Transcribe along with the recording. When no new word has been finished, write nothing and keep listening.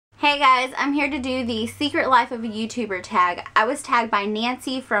Hey guys, I'm here to do the Secret Life of a YouTuber tag. I was tagged by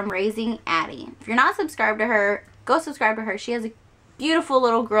Nancy from Raising Yadi. If you're not subscribed to her, go subscribe to her. She has a beautiful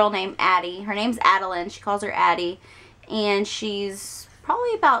little girl named Yadi. Her name's Adeline. She calls her Yadi. And she's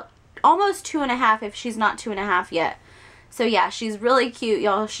probably about almost 2.5 if she's not 2.5 yet. So yeah, she's really cute.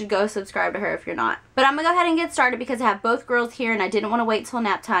 Y'all should go subscribe to her if you're not. But I'm going to go ahead and get started because I have both girls here and I didn't want to wait till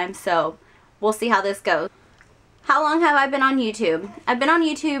nap time. So we'll see how this goes. How long have I been on YouTube? I've been on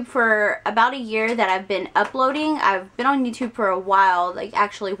YouTube for about a year that I've been uploading. I've been on YouTube for a while, like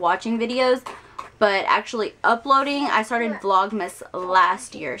actually watching videos, but actually uploading, I started Vlogmas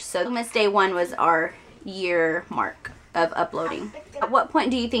last year. So Vlogmas Day 1 was our year mark of uploading. At what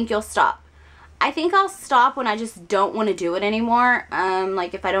point do you think you'll stop? I think I'll stop when I just don't want to do it anymore.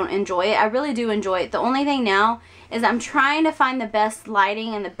 Like if I don't enjoy it. I really do enjoy it. The only thing now is I'm trying to find the best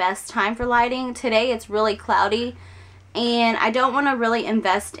lighting and the best time for lighting. Today it's really cloudy and I don't want to really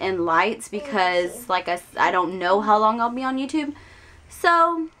invest in lights because like I don't know how long I'll be on YouTube.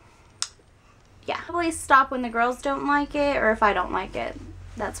 So yeah, I'll probably stop when the girls don't like it, or if I don't like it,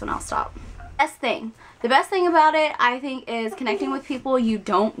 that's when I'll stop. The best thing about it, I think, is connecting with people you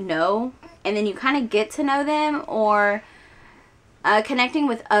don't know and then you kind of get to know them, or connecting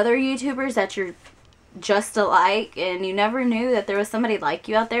with other YouTubers that you're just alike and you never knew that there was somebody like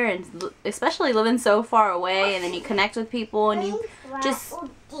you out there, and especially living so far away, and then you connect with people and you just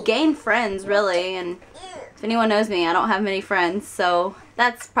gain friends really. And if anyone knows me, I don't have many friends, so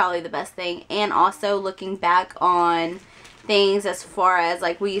that's probably the best thing. And also looking back on things as far as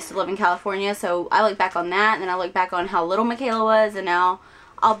like we used to live in California, so I look back on that and then I look back on how little Michaela was, and now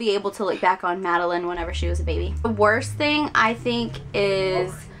I'll be able to look back on Madeline whenever she was a baby. The worst thing I think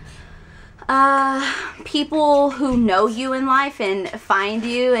is people who know you in life and find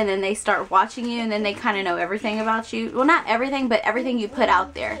you and then they start watching you and then they kind of know everything about you. Well, not everything, but everything you put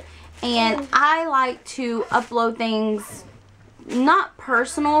out there. And I like to upload things, not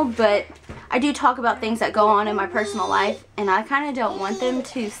personal, but I do talk about things that go on in my personal life, and I kind of don't want them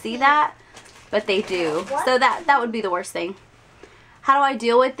to see that, but they do. So that would be the worst thing. How do I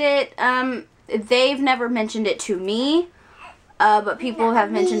deal with it? They've never mentioned it to me. But people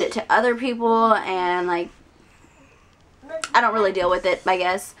have mentioned it to other people, and like I don't really deal with it, I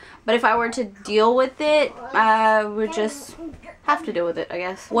guess. But if I were to deal with it, I would just have to deal with it, I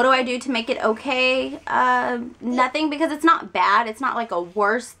guess. What do I do to make it okay? Nothing, because it's not bad. It's not like a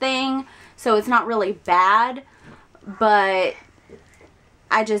worse thing, so it's not really bad. But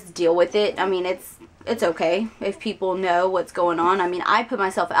I just deal with it. I mean, it's okay if people know what's going on. I mean, I put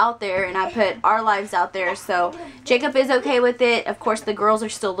myself out there and I put our lives out there, so Jacob is okay with it. Of course, the girls are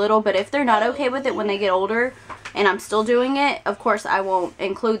still little, but if they're not okay with it when they get older and I'm still doing it, of course I won't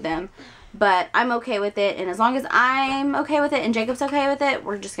include them. But I'm okay with it, and as long as I'm okay with it and Jacob's okay with it,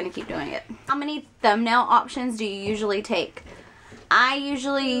 we're just going to keep doing it. How many thumbnail options do you usually take? I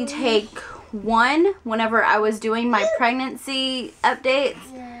usually take one whenever I was doing my pregnancy updates,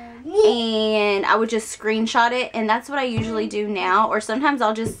 and I would just screenshot it, and that's what I usually do now. Or sometimes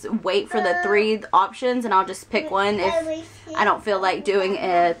I'll just wait for the 3 options and I'll just pick one if I don't feel like doing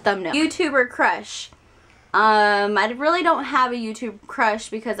a thumbnail. YouTuber crush. I really don't have a YouTube crush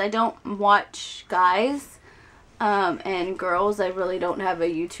because I don't watch guys and girls. I really don't have a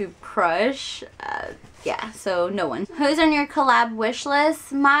YouTube crush. Yeah, so no one. Who's on your collab wish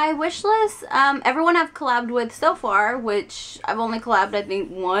list? My wish list, everyone I've collabed with so far, which I've only collabed I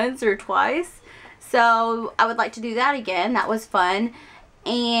think once or twice. So I would like to do that again. That was fun.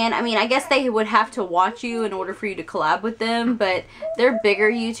 And I mean, I guess they would have to watch you in order for you to collab with them, but they're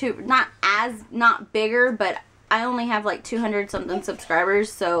bigger YouTube, not bigger, but I only have like 200 something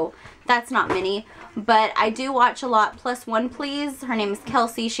subscribers, so that's not many. But I do watch a lot. Plus One Please. Her name is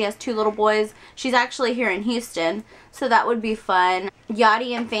Kelsey. She has 2 little boys. She's actually here in Houston, so that would be fun.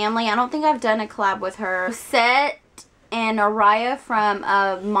 Yadi and Family. I don't think I've done a collab with her. Set and Araya from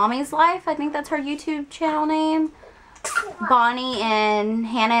Mommy's Life. I think that's her YouTube channel name. Bonnie and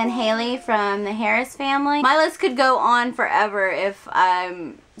Hannah and Haley from the Harris family. My list could go on forever if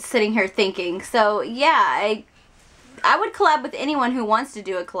I'm sitting here thinking. So yeah, I would collab with anyone who wants to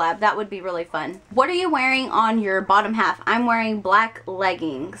do a collab. That would be really fun. What are you wearing on your bottom half? I'm wearing black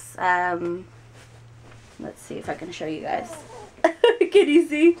leggings. Let's see if I can show you guys. Can you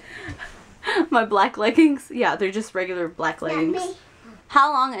see my black leggings? Yeah, they're just regular black leggings.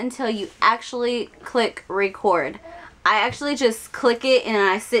 How long until you actually click record? I actually just click it and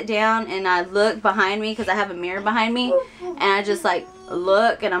I sit down and I look behind me because I have a mirror behind me, and I just like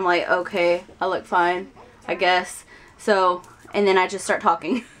look and I'm like, okay, I look fine, I guess. So, and then I just start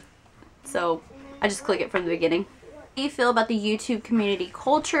talking. So I just click it from the beginning. do you feel about the YouTube community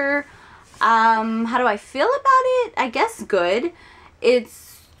culture? How do I feel about it? I guess good.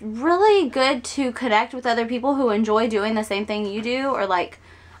 It's really good to connect with other people who enjoy doing the same thing you do, or like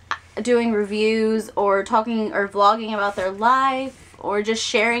doing reviews or talking or vlogging about their life or just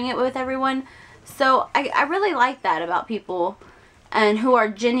sharing it with everyone. So I really like that about people, and who are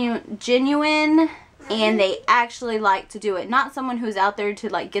genuine and they actually like to do it. Not someone who's out there to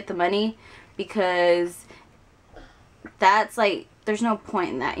like get the money, because that's like, there's no point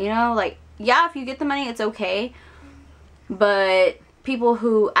in that, you know? Like, yeah, if you get the money, it's okay, but people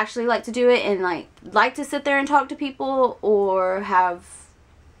who actually like to do it and like to sit there and talk to people, or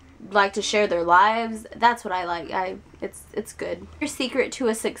like to share their lives, that's what I like. It's good. Your secret to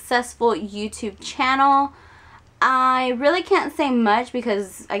a successful YouTube channel. I really can't say much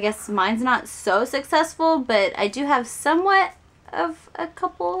because I guess mine's not so successful, but I do have somewhat of a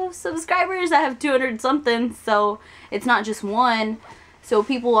couple of subscribers. I have 200 something, so it's not just one. So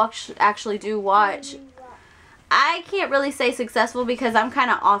people actually do watch. I can't really say successful because I'm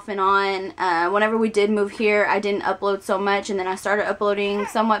kind of off and on. Whenever we did move here, I didn't upload so much, and then I started uploading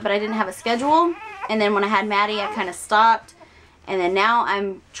somewhat, but I didn't have a schedule. And then when I had Maddie, I kind of stopped. And then now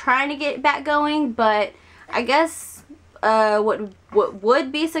I'm trying to get back going, but I guess what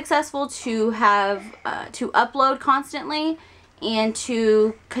would be successful to have to upload constantly and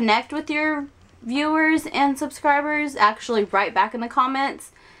to connect with your viewers and subscribers, actually write back in the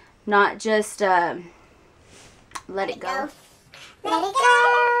comments, not just let it go. Let it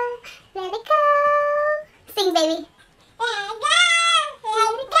go. Let it go. Sing, baby. Let it go.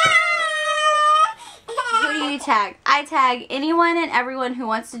 Let it go. Who do you tag? I tag anyone and everyone who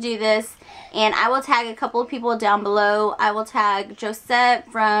wants to do this, and I will tag a couple of people down below. I will tag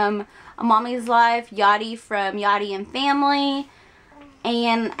Josette from A Mommy's Life, Yadi from Yadi and Family,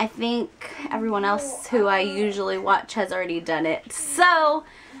 and I think everyone else who I usually watch has already done it. So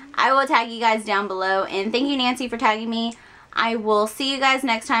I will tag you guys down below, and thank you, Nancy, for tagging me. I will see you guys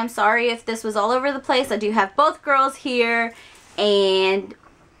next time. Sorry if this was all over the place. I do have both girls here, and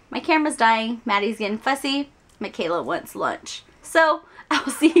my camera's dying. Maddie's getting fussy. Michaela wants lunch. So I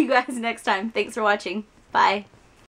will see you guys next time. Thanks for watching. Bye.